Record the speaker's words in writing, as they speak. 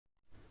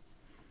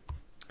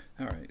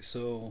Alright,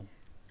 so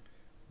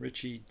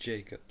Richie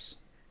Jacobs,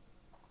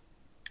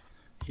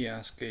 he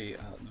asked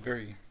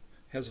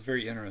has a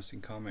very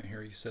interesting comment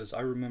here. He says, I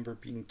remember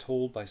being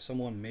told by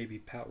someone, maybe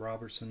Pat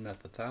Robertson,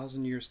 that the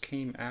 1,000 years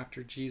came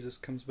after Jesus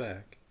comes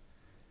back,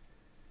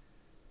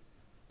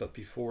 but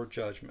before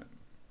judgment.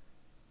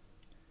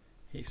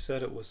 He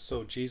said it was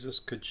so Jesus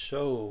could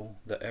show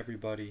that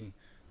everybody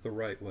the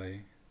right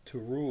way to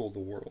rule the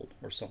world,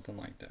 or something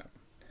like that.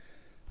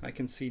 I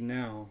can see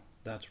now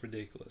that's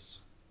ridiculous.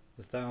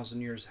 The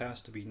 1,000 years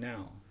has to be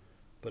now,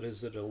 but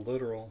is it a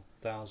literal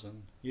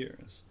 1,000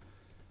 years?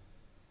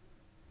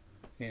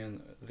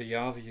 And the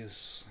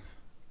obvious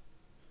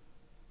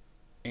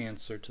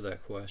answer to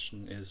that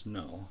question is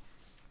no.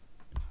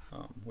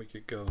 We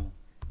could go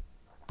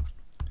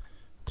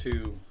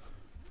to,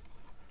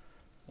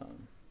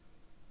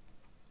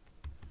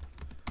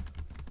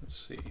 let's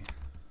see.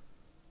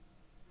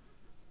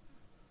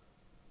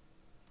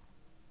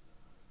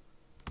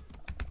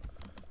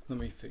 Let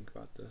me think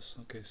about this.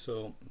 Okay,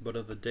 so, but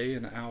of the day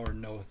and hour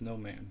knoweth no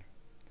man.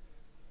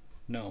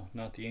 No,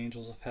 not the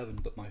angels of heaven,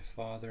 but my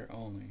Father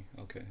only.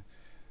 Okay.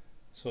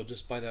 So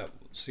just by that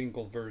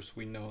single verse,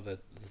 we know that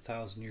the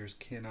 1,000 years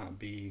cannot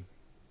be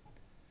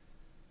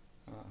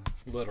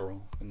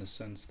literal, in the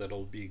sense that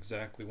it'll be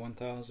exactly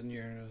 1,000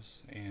 years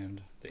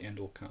and the end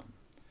will come.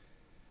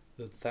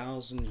 The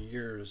 1,000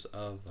 years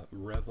of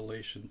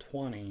Revelation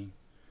 20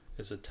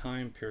 is a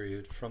time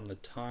period from the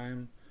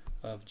time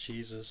of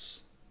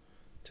Jesus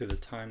to the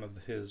time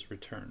of his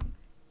return.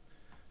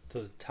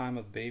 To the time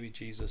of baby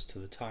Jesus to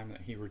the time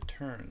that he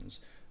returns.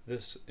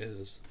 This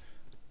is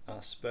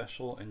a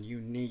special and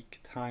unique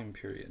time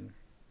period.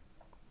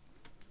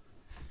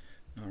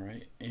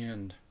 Alright,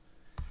 and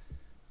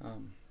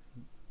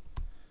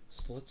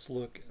so let's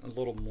look a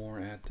little more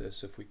at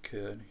this if we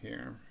could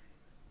here.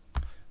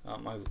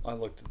 I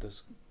looked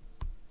this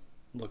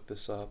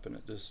up, and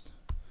it just,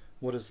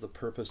 what is the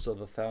purpose of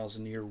the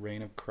 1,000-year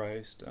reign of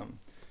Christ?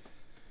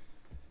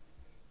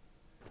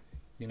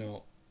 You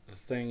know, the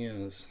thing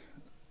is,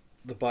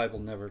 the Bible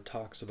never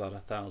talks about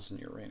a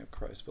 1,000-year reign of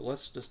Christ, but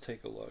let's just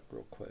take a look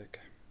real quick.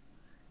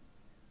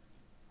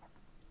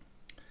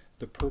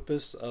 The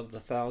purpose of the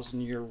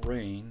 1,000-year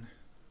reign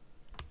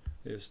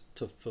is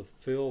to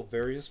fulfill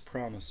various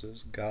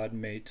promises God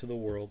made to the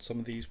world. Some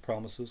of these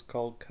promises,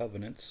 called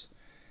covenants,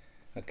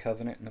 a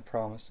covenant and a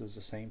promise is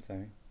the same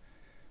thing,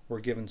 were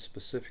given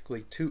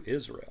specifically to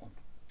Israel.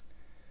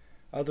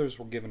 Others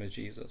were given to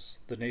Jesus,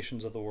 the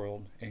nations of the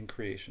world, and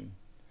creation.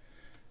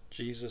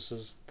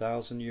 Jesus'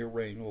 1,000-year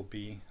reign will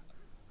be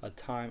a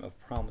time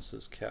of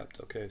promises kept.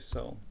 Okay,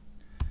 so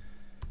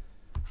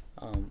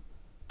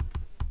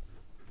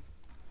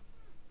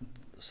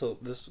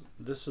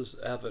this is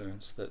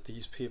evidence that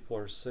these people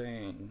are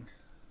saying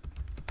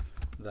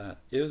that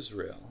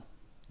Israel,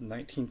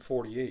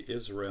 1948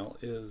 Israel,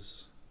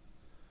 is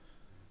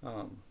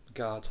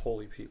God's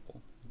holy people,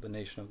 the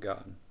nation of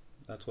God.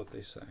 That's what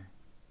they say.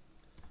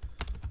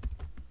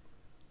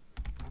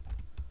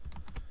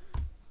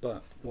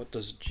 But what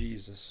does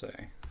Jesus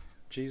say?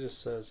 Jesus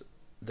says,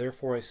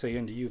 therefore I say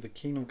unto you, the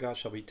kingdom of God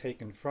shall be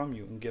taken from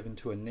you and given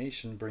to a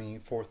nation bringing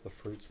forth the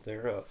fruits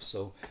thereof.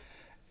 So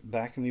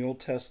back in the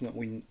Old Testament,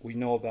 we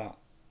know about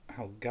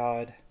how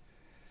God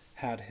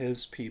had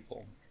his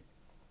people,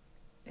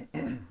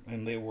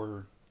 and they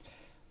were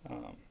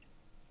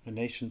a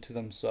nation to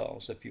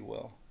themselves, if you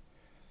will,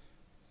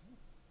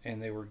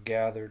 and they were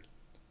gathered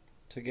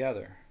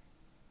together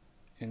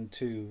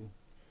into,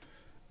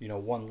 you know,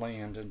 one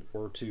land,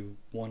 or to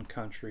one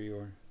country,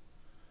 or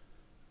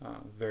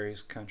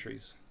various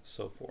countries,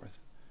 so forth.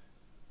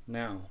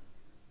 Now,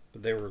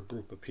 but they were a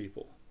group of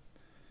people.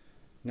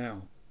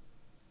 Now,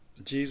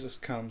 Jesus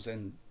comes,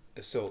 and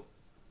so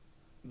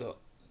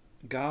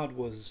God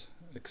was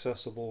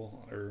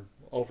accessible, or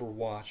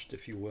overwatched,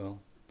 if you will,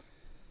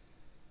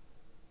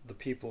 the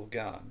people of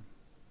God,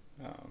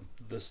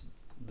 this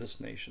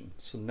nation.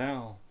 So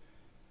now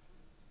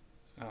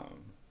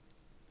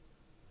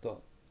the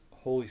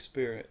Holy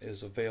Spirit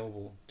is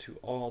available to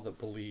all that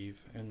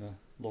believe in the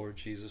Lord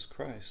Jesus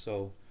Christ.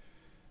 So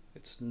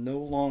it's no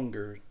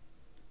longer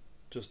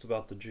just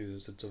about the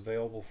Jews. It's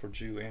available for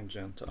Jew and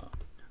Gentile.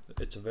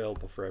 It's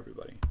available for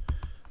everybody.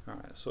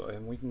 Alright, so,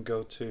 and we can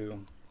go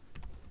to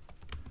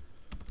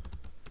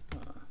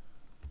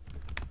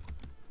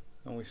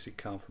and we see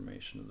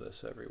confirmation of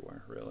this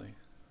everywhere, really.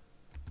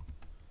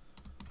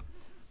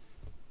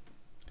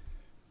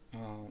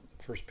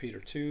 1 Peter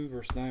 2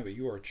 verse 9, but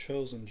you are a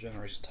chosen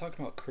generation.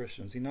 Talking about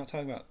Christians. He's not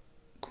talking about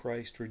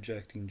Christ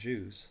rejecting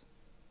Jews.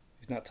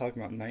 He's not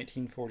talking about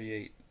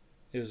 1948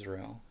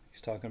 Israel.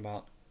 He's talking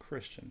about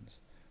Christians,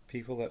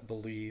 people that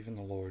believe in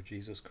the Lord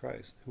Jesus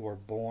Christ, who are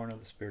born of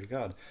the Spirit of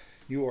God.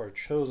 You are a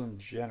chosen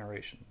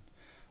generation,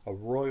 a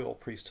royal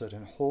priesthood,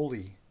 and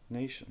holy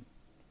nation.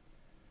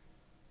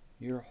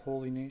 You're a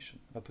holy nation,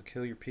 a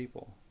peculiar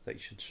people, that you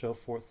should show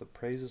forth the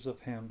praises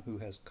of him who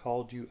has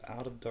called you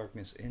out of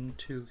darkness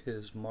into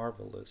his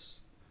marvelous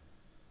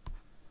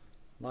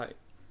light.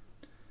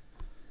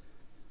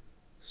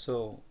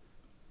 So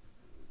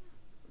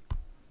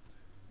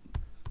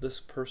this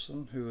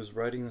person who is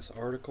writing this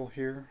article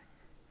here,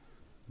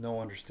 no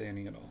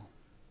understanding at all.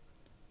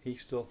 He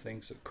still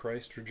thinks that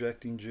Christ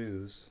rejecting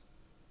Jews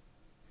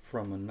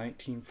from a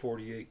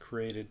 1948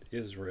 created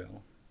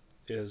Israel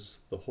is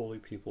the holy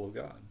people of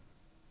God,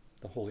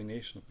 the holy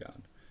nation of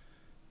God.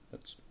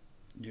 That's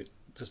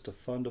just a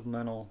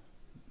fundamental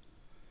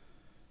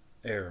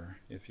error,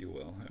 if you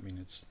will. I mean,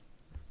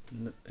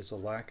 it's a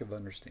lack of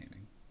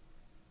understanding.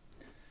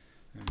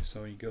 And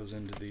so he goes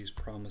into these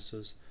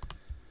promises.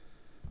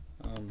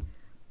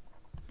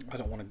 I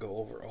don't want to go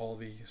over all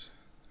these.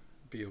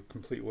 It'd be a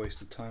complete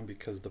waste of time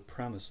because the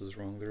premise is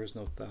wrong. There is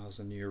no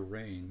 1,000-year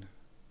reign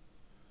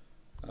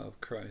of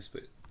Christ.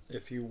 But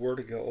if you were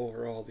to go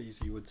over all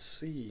these, you would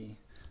see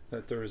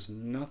that there is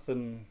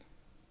nothing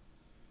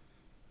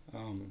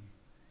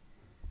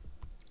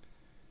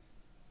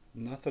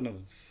nothing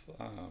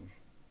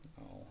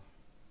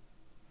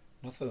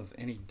of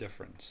any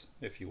difference,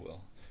 if you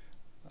will,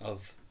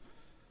 of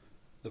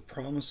the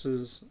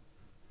promises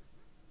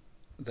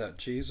that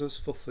Jesus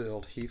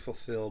fulfilled, he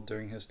fulfilled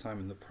during his time,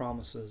 and the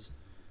promises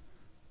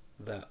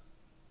that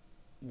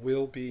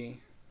will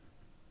be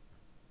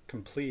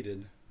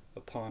completed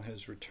upon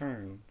his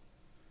return.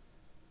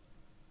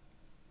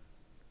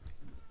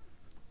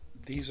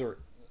 These are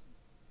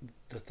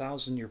the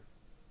 1,000-year.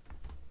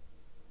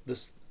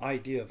 This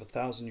idea of a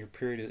 1,000-year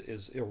period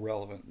is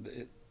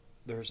irrelevant.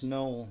 There's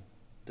no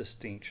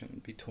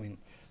distinction between.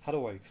 How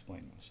do I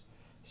explain this?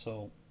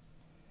 So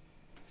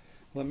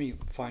let me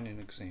find an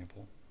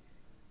example.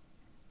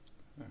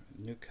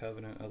 New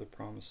covenant, other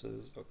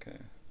promises. Okay.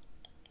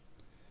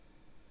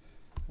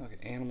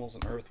 Animals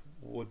and earth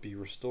would be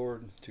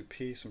restored to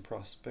peace and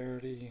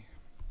prosperity.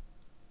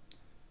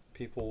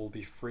 People will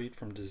be freed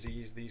from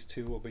disease. These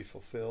two will be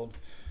fulfilled.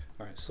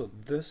 All right. So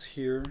this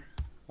here,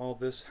 all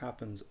this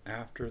happens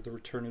after the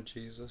return of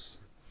Jesus.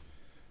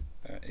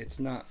 It's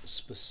not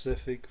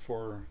specific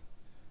for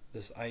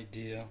this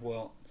idea.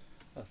 Well,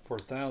 for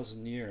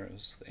 1,000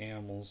 years, the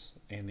animals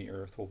and the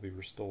earth will be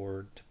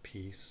restored to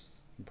peace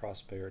and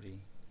prosperity,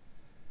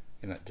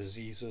 and that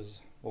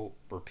diseases or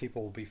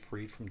people will be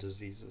freed from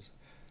diseases.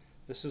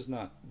 This is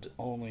not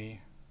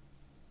only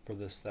for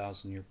this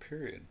 1,000-year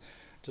period.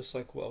 Just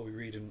like what we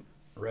read in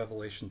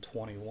Revelation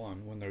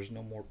 21, when there's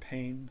no more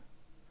pain,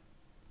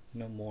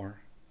 no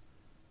more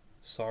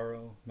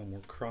sorrow, no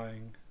more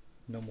crying,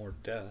 no more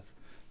death.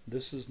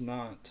 This is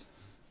not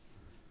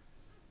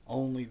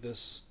only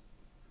this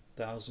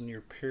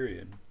 1,000-year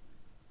period.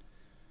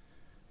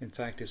 In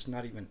fact, it's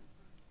not even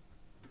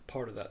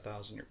part of that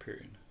 1,000-year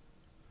period.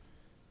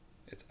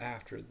 It's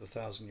after the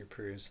 1,000-year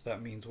period. So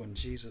that means when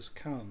Jesus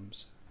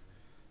comes,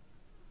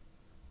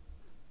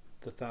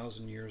 the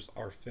 1,000 years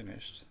are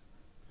finished,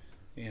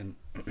 and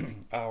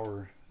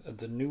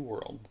the new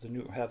world, the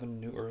new heaven,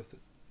 new earth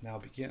now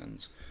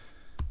begins.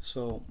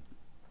 So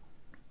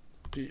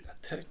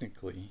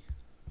technically,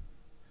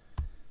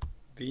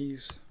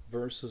 these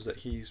verses that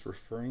he's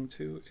referring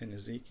to in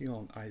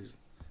Ezekiel and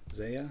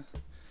Isaiah,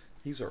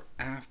 these are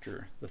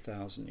after the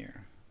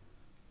 1,000-year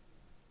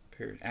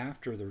period,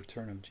 after the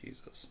return of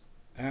Jesus,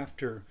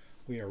 after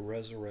we are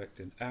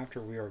resurrected,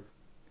 after we are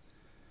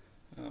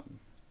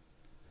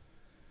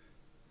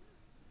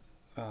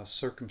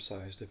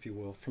circumcised, if you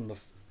will,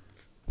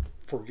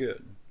 for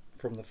good,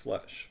 from the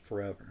flesh,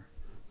 forever.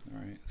 All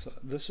right. So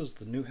this is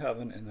the new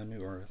heaven and the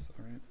new earth.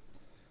 All right.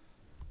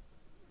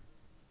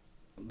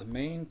 The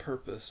main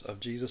purpose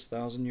of Jesus'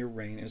 1,000-year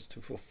reign is to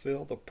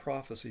fulfill the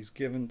prophecies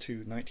given to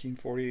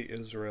 1948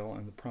 Israel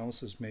and the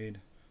promises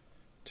made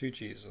to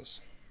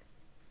Jesus,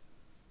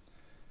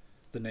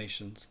 the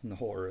nations, and the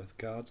whole earth.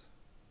 God's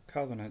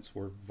covenants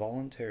were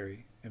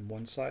voluntary and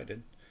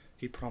one-sided.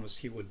 He promised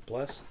he would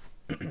bless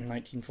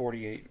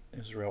 1948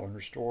 Israel and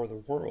restore the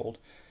world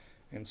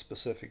in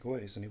specific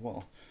ways, and he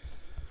will.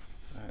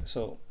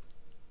 So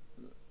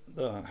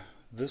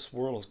this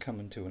world is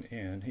coming to an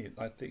end.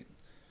 I think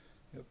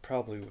it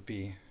probably would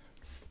be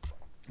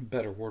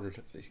better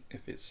worded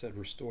if it said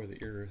restore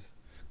the earth,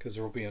 because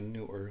there will be a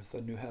new earth,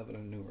 a new heaven, a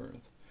new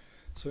earth.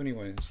 So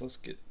anyways, let's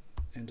get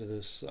into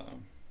this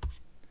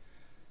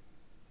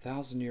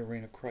 1,000-year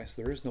reign of Christ.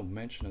 There is no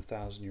mention of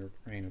 1,000-year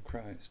reign of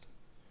Christ.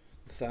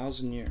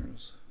 1,000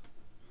 years.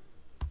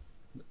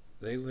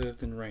 They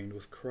lived and reigned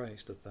with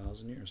Christ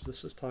 1,000 years.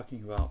 This is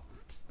talking about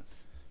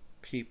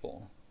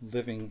people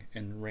living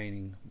and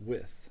reigning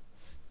with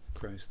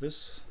Christ.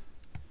 This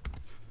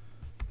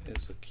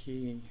is a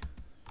key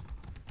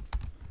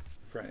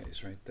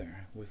phrase right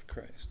there, with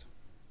Christ.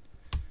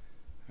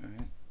 All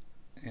right.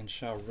 And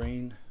shall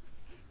reign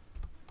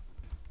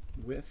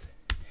with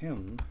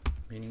him,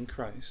 meaning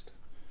Christ,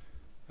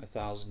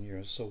 1,000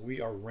 years. So we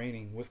are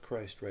reigning with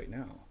Christ right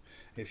now.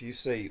 If you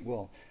say,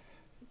 well,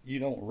 you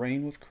don't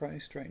reign with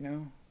Christ right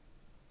now,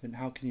 then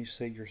how can you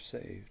say you're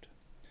saved?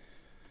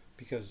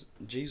 Because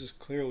Jesus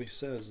clearly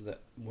says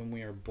that when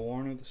we are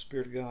born of the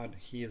Spirit of God,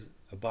 he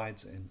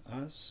abides in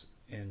us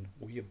and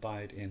we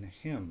abide in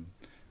him.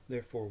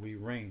 Therefore we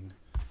reign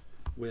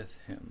with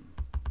him.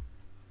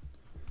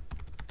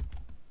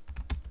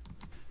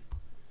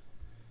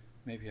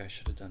 Maybe I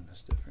should have done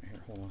this different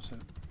here. Hold on a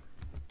second.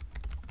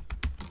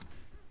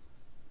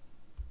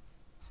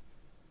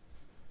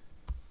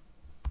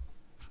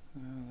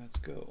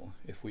 go.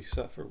 If we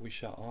suffer, we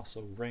shall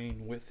also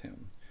reign with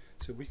him.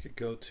 So we could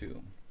go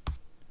to,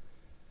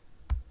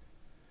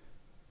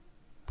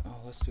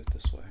 let's do it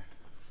this way.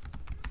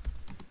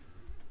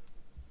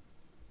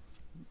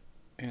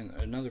 And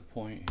another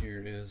point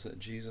here is that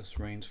Jesus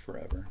reigns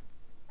forever.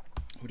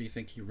 What do you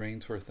think? He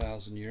reigns for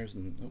 1,000 years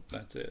and nope,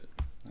 that's it.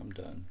 I'm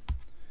done.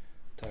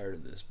 Tired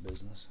of this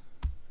business.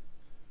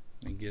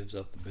 And he gives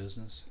up the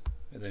business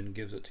and then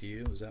gives it to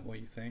you. Is that what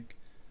you think?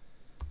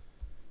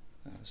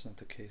 No, that's not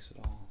the case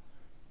at all.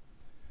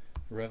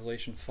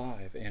 Revelation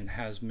 5, and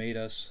has made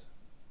us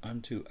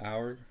unto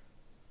our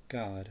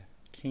God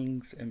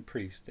kings and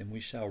priests, and we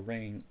shall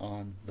reign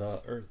on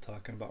the earth.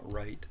 Talking about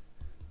right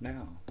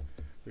now.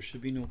 There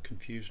should be no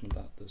confusion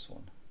about this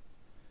one.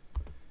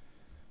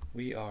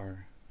 We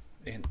are,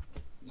 and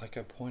like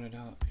I pointed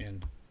out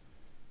in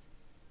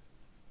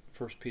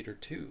 1 Peter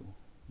 2,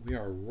 we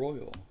are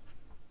royal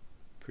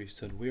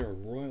priesthood. We are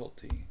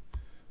royalty.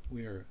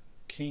 We are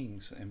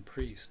kings and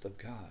priests of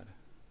God.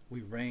 We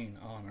reign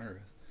on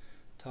earth.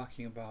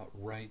 Talking about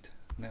right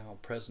now,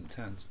 present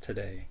tense,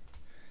 today.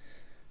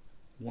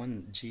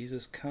 When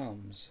Jesus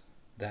comes,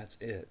 that's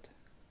it.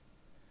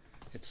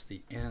 It's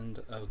the end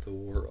of the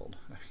world.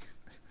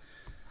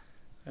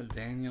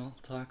 Daniel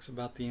talks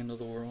about the end of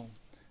the world.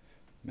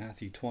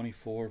 Matthew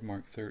 24,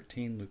 Mark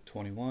 13, Luke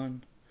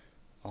 21.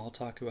 All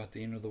talk about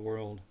the end of the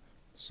world.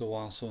 So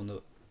also in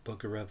the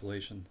book of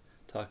Revelation,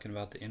 talking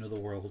about the end of the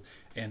world.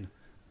 And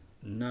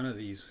none of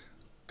these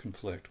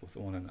conflict with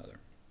one another.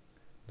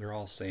 They're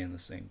all saying the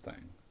same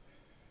thing.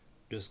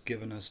 Just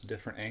giving us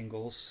different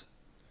angles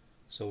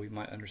so we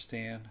might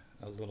understand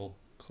a little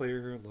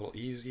clearer, a little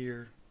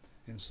easier,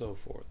 and so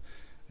forth.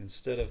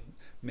 Instead of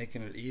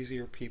making it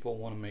easier, people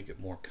want to make it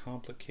more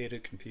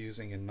complicated,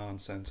 confusing, and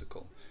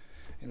nonsensical.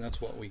 And that's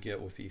what we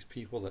get with these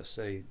people that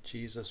say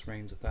Jesus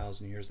reigns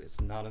 1,000 years. It's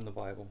not in the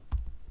Bible.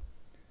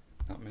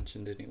 Not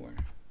mentioned anywhere.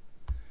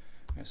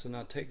 Alright, so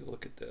now take a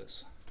look at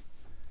this.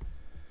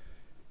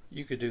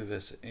 You could do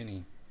this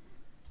any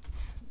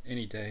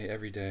day,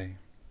 every day,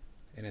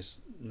 and it's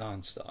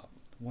non-stop.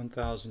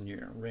 1,000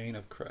 year reign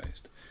of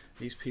Christ.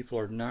 These people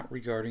are not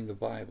regarding the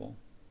Bible.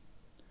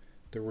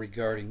 They're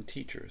regarding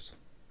teachers.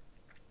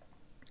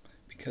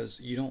 Because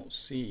you don't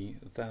see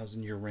the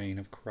 1,000 year reign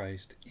of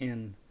Christ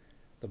in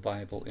the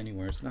Bible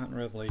anywhere. It's not in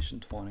Revelation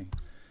 20.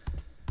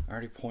 I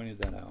already pointed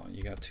that out.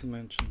 You got two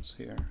mentions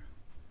here.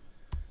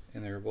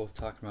 And they were both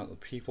talking about the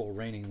people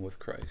reigning with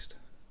Christ.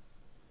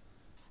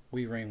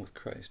 We reign with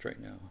Christ right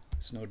now.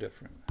 It's no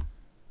different.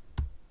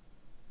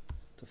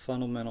 It's a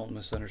fundamental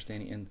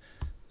misunderstanding. And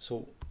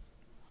so,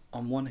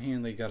 on one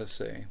hand, they got to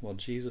say, well,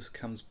 Jesus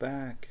comes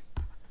back,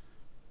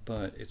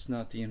 but it's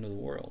not the end of the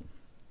world.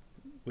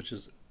 Which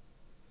is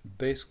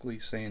basically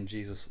saying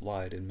Jesus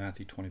lied in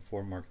Matthew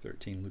 24, Mark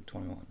 13, Luke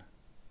 21.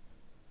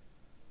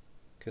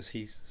 Because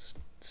he's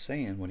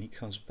saying when he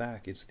comes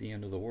back, it's the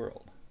end of the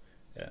world.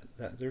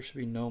 There should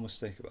be no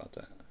mistake about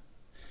that.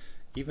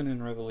 Even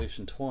in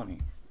Revelation 20,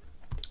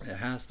 it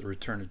has the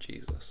return of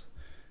Jesus.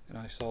 And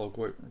I saw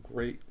a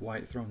great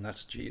white throne,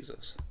 that's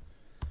Jesus.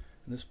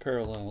 And this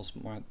parallels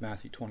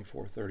Matthew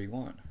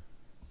 24:31.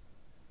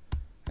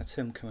 That's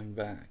him coming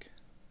back.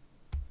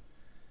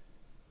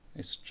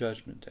 It's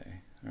Judgment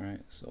Day.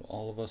 Alright, so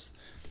all of us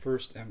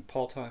first, and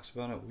Paul talks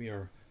about it, we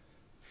are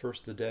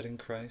first the dead in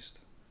Christ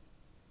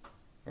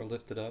are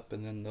lifted up,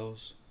 and then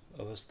those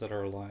of us that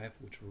are alive,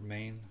 which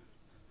remain,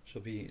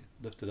 shall be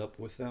lifted up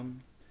with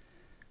them.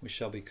 We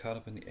shall be caught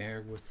up in the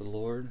air with the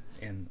Lord,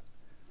 and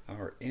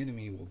our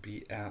enemy will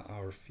be at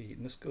our feet.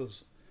 And this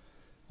goes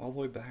all the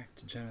way back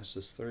to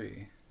Genesis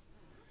 3.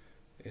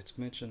 It's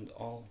mentioned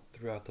all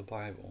throughout the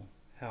Bible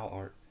how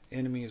our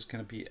enemy is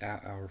going to be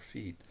at our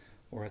feet,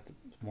 or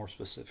more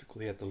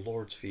specifically at the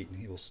Lord's feet, and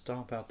he will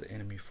stomp out the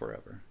enemy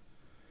forever.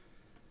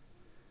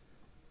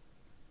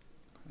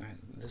 Alright,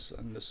 this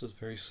is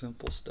very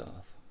simple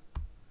stuff.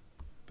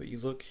 But you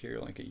look here,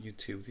 like at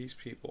YouTube, these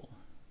people,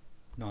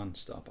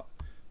 non-stop,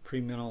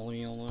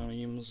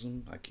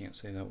 premillennialism, I can't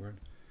say that word,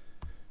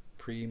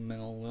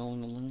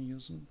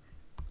 premillennialism,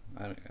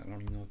 I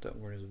don't even know what that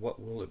word is.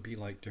 What will it be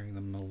like during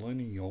the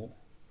millennial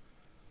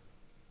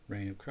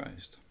reign of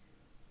Christ?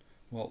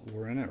 Well,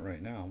 we're in it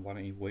right now. Why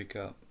don't you wake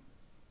up?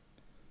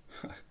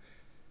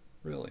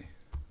 Really?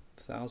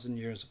 1,000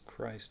 years of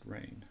Christ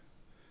reign.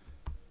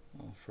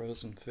 Oh,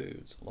 frozen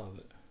foods. Love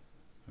it.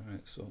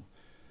 Alright, so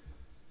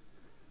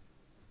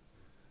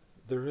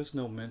there is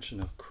no mention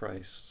of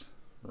Christ's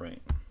reign.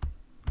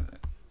 I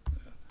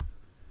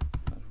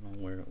don't know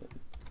where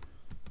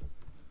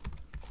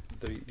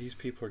these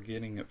people are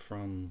getting it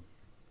from.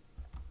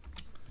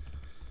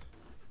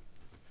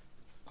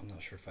 I'm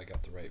not sure if I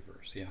got the right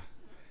verse. Yeah.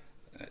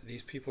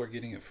 These people are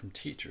getting it from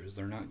teachers.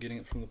 They're not getting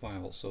it from the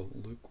Bible. So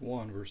Luke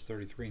 1 verse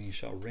 33, and he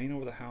shall reign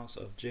over the house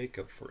of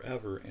Jacob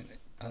forever, and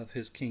of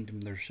his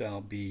kingdom there shall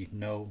be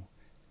no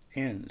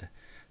end.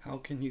 How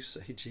can you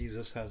say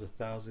Jesus has a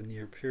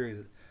 1,000-year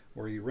period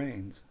where he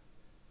reigns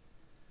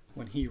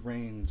when he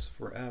reigns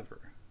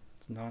forever?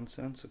 It's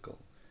nonsensical.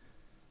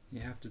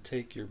 You have to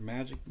take your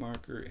magic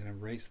marker and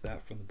erase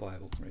that from the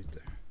Bible right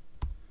there.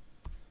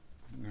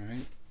 All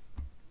right.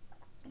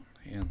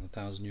 And the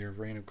 1,000-year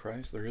reign of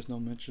Christ, there is no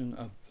mention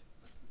of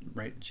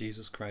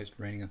Jesus Christ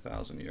reigning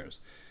 1,000 years.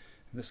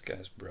 And this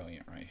guy's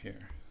brilliant right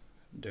here,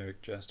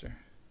 Derek Jester.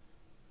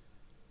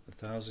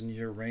 The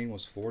 1,000-year reign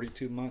was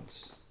 42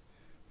 months,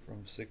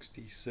 from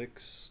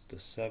 66 to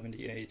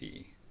 70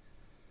 AD.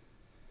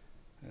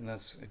 And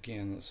that's,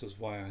 again, this is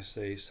why I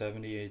say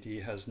 70 AD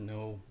has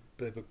no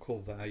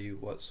biblical value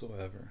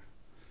whatsoever.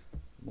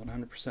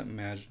 100%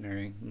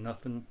 imaginary.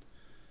 Nothing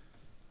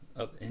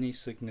of any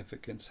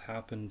significance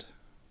happened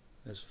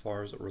as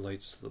far as it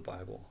relates to the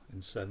Bible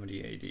in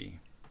 70 AD.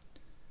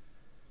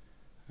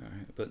 All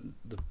right, but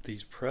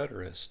these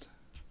preterists,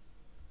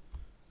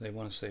 they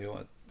want to say,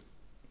 what?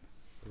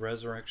 The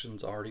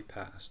resurrection's already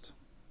passed,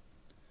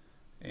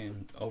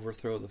 and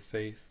overthrow the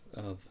faith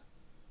of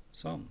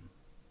some.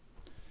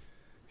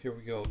 Here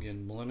we go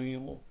again,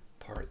 Millennial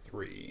Part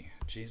 3.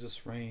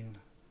 Jesus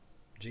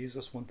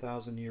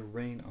 1,000-year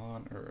reign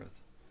on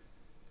earth.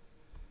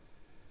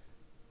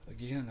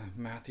 Again,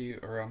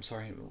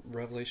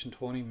 Revelation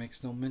 20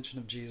 makes no mention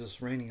of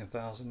Jesus reigning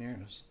 1,000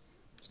 years.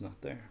 It's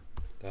not there.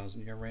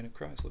 1,000-year reign of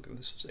Christ. Look,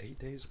 this was 8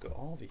 days ago.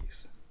 All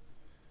these,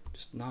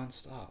 just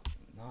non-stop.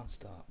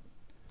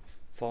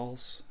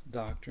 False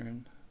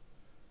doctrine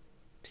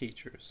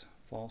teachers,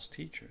 false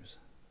teachers.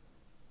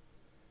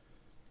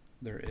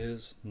 There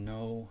is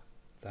no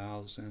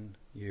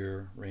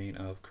 1,000-year reign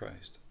of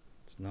Christ.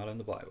 It's not in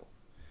the Bible.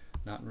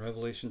 Not in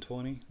Revelation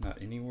 20,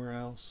 not anywhere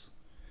else.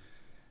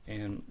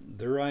 And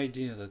their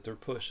idea that they're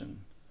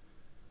pushing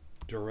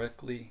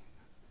directly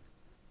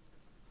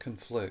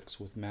conflicts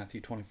with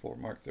Matthew 24,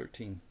 Mark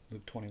 13,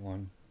 Luke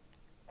 21.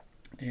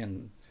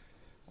 And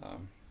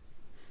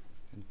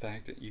in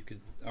fact, you could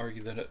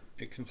argue that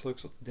it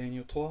conflicts with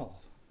Daniel 12.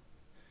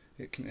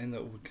 And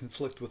that would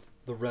conflict with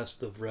the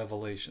rest of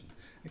Revelation.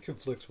 It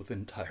conflicts with the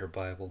entire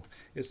Bible.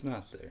 It's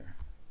not there.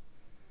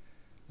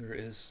 There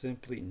is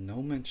simply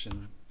no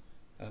mention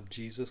of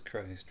Jesus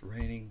Christ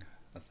reigning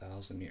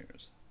 1,000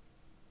 years.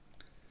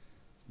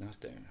 It's not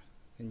there.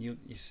 And you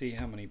see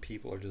how many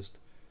people are just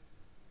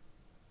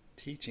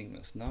teaching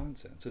this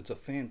nonsense. It's a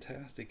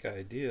fantastic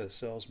idea. It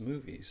sells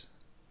movies,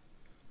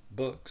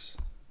 books,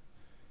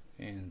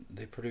 and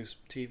they produce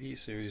TV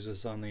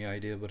series on the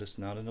idea, but it's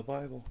not in the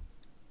Bible.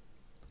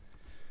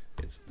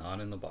 It's not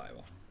in the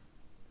Bible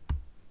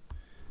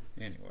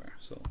anywhere.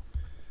 So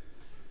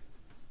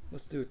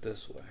let's do it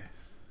this way.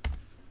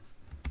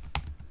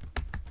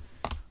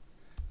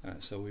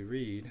 Alright, so we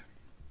read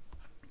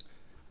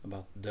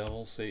about the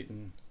devil,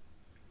 Satan,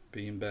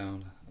 being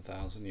bound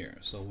 1,000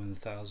 years. So when the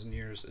 1,000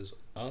 years is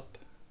up,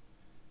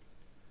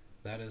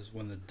 that is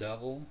when the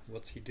devil,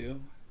 what's he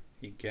do?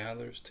 He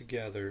gathers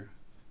together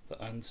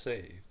the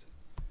unsaved,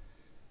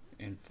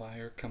 and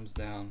fire comes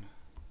down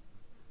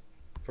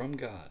from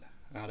God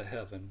out of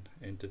heaven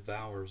and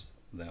devours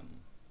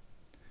them.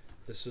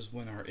 This is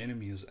when our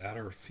enemy is at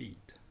our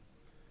feet,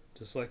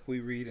 just like we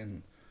read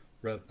in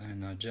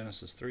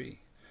Genesis 3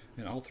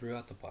 and all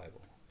throughout the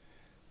Bible,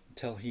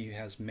 until he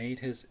has made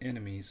his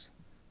enemies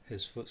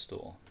his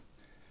footstool,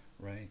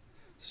 right?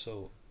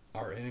 So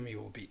our enemy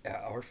will be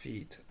at our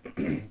feet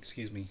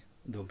excuse me,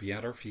 they'll be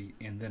at our feet,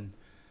 and then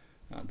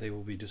they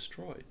will be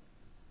destroyed.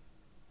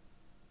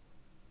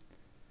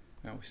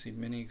 Now we see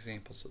many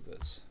examples of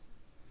this.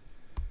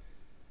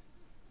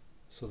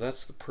 So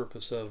that's the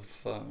purpose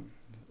of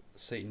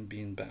Satan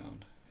being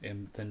bound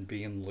and then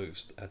being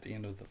loosed at the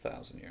end of the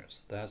 1,000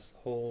 years. That's the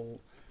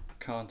whole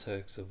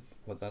context of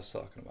what that's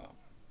talking about.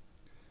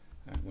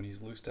 And when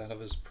he's loosed out of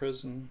his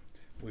prison,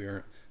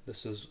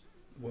 this is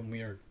when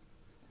we are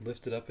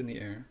lifted up in the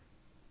air.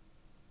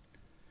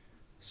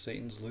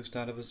 Satan's loosed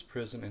out of his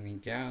prison and he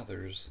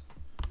gathers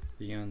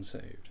the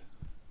unsaved.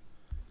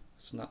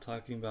 It's not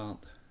talking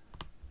about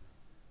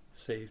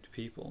saved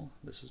people.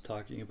 This is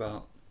talking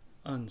about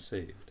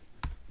unsaved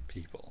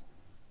people.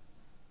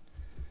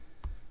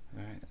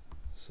 Alright,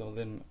 so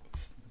then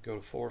go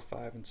to 4,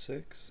 5, and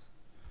 6,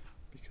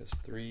 because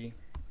 3,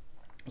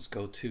 let's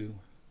go 2,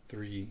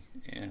 3,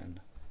 and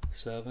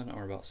 7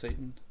 are about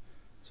Satan.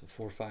 So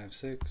 4, 5,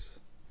 6,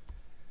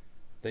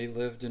 they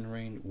lived and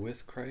reigned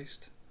with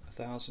Christ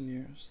 1,000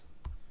 years,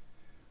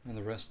 and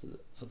the rest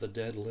of the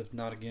dead lived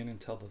not again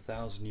until the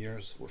 1,000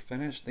 years were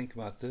finished. Think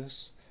about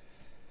this.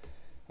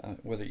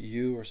 Whether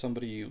you or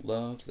somebody you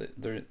loved,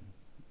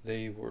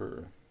 they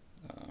were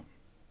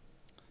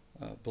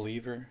a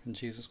believer in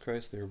Jesus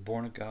Christ, they were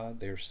born of God,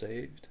 they were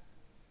saved,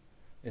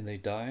 and they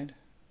died.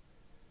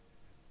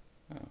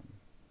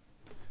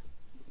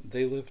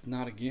 They lived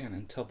not again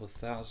until the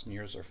 1,000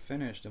 years are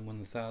finished, and when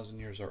the 1,000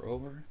 years are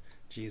over,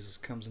 Jesus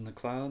comes in the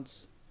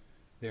clouds.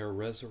 They are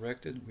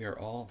resurrected. We are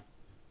all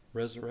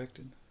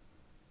resurrected,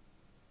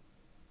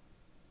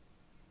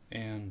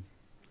 and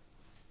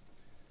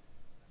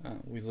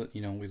we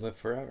live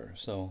forever.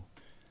 So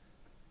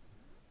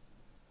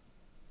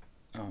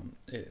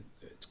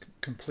it's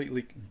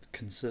completely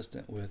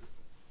consistent with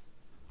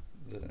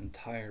the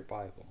entire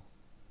Bible.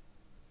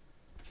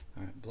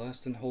 Alright,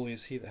 blessed and holy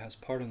is he that has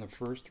part in the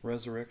first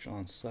resurrection.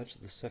 On such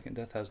the second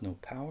death has no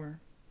power.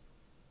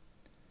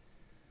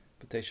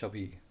 but they shall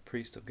be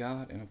priests of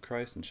God and of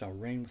Christ, and shall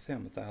reign with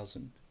him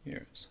 1,000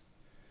 years.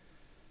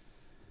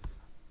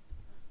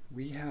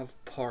 We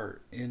have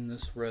part in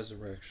this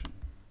resurrection,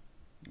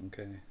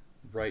 okay,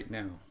 right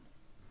now.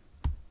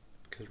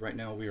 Because right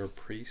now we are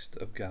priests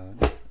of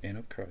God and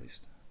of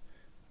Christ.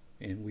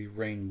 And we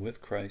reign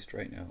with Christ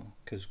right now.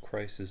 Because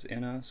Christ is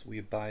in us, we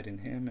abide in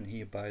him, and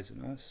he abides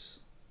in us.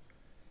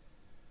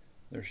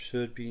 There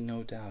should be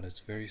no doubt. It's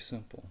very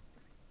simple.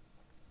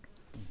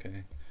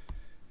 Okay.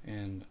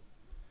 And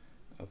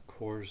of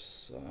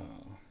course,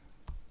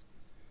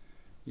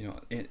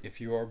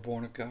 if you are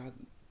born of God,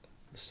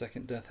 the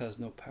second death has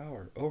no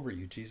power over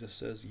you. Jesus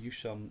says, you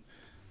shall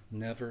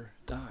never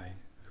die.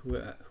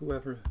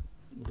 Whoever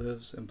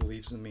lives and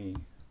believes in me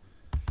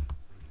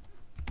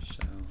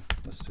shall,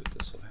 let's do it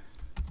this way.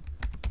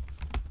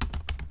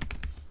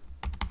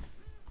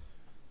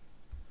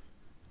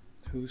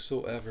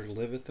 Whosoever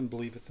liveth and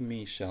believeth in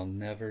me shall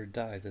never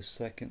die. The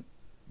second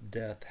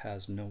death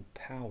has no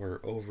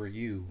power over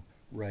you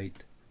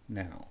right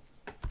now.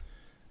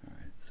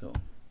 Alright, so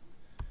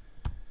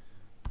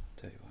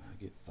tell you what, I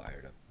get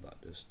fired up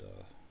about this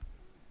stuff.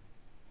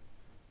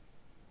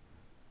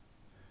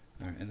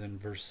 Alright, and then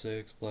verse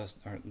 6, blessed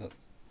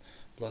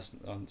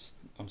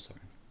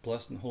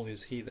and holy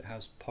is he that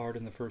has part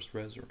in the first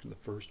resurrection. The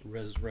first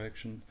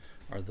resurrection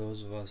are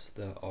those of us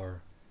that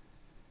are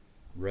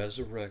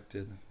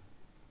resurrected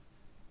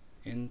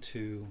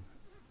into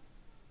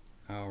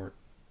our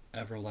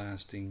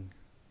everlasting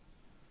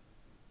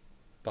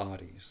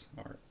bodies,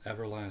 our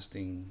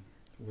everlasting.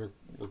 We're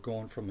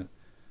going from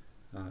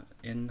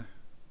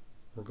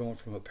we're going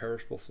from a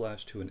perishable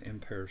flesh to an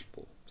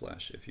imperishable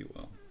flesh, if you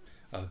will.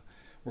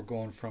 We're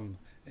going from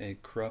a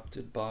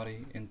corrupted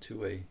body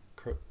into a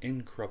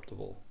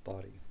incorruptible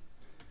body.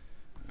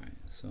 All right,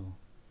 so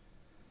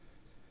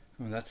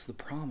that's the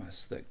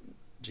promise that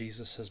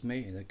Jesus has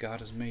made, that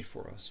God has made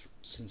for us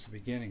since the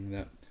beginning,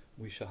 that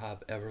we shall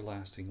have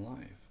everlasting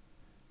life,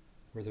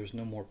 where there's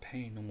no more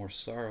pain, no more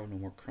sorrow, no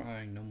more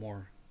crying, no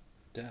more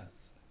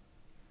death.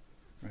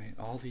 Right?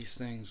 All these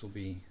things will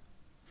be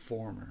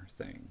former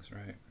things,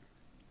 right?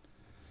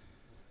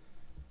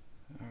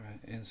 All right,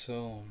 and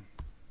so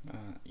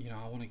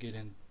I want to get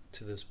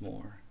into this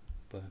more,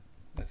 but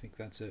I think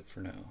that's it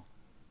for now.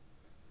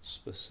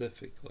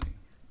 Specifically,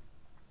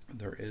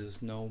 there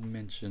is no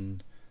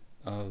mention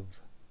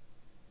of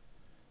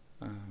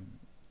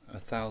a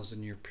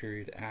 1,000-year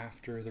period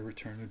after the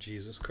return of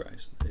Jesus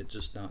Christ. It's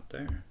just not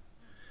there.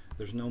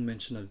 There's no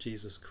mention of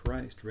Jesus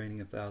Christ reigning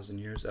 1,000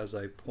 years. As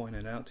I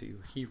pointed out to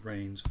you, he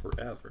reigns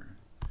forever.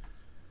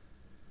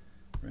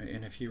 Right?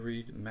 And if you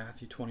read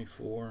Matthew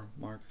 24,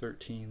 Mark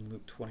 13,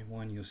 Luke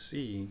 21, you'll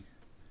see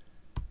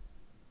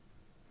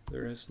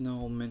there is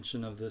no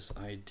mention of this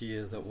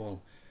idea that,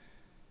 well,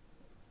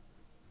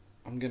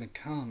 I'm going to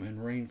come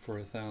and reign for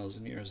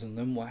 1,000 years, and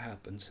then what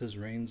happens? His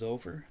reign's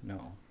over?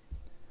 No.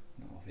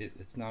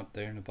 It's not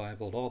there in the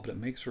Bible at all, but it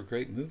makes for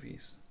great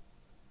movies.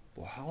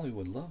 Well,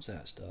 Hollywood loves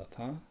that stuff,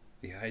 huh?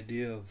 The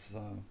idea of,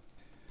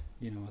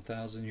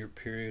 1,000-year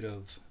period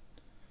of,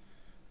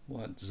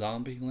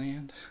 zombie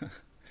land?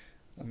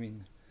 I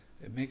mean,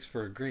 it makes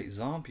for a great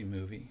zombie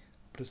movie,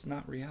 but it's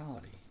not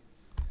reality.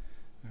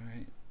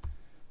 Alright?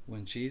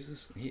 When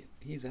Jesus,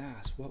 he's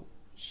asked, what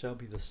shall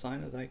be the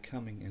sign of thy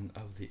coming and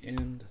of the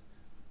end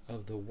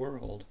of the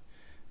world?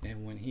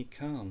 And when he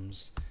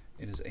comes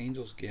and his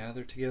angels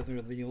gather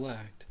together the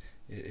elect,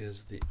 it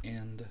is the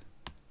end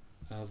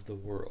of the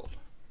world.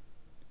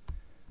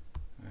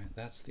 Alright,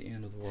 that's the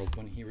end of the world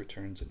when he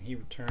returns. And he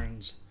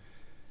returns,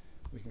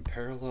 we can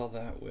parallel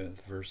that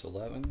with verse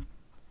 11.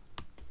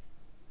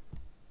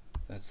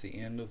 That's the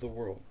end of the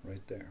world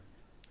right there.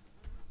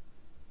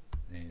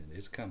 And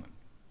it's coming.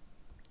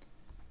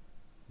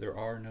 There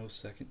are no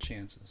second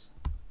chances.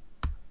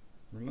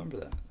 Remember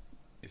that.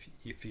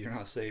 If you're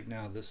not saved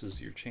now, this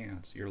is your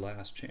chance, your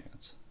last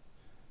chance,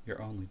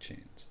 your only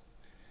chance.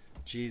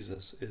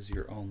 Jesus is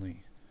your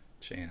only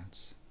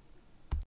chance.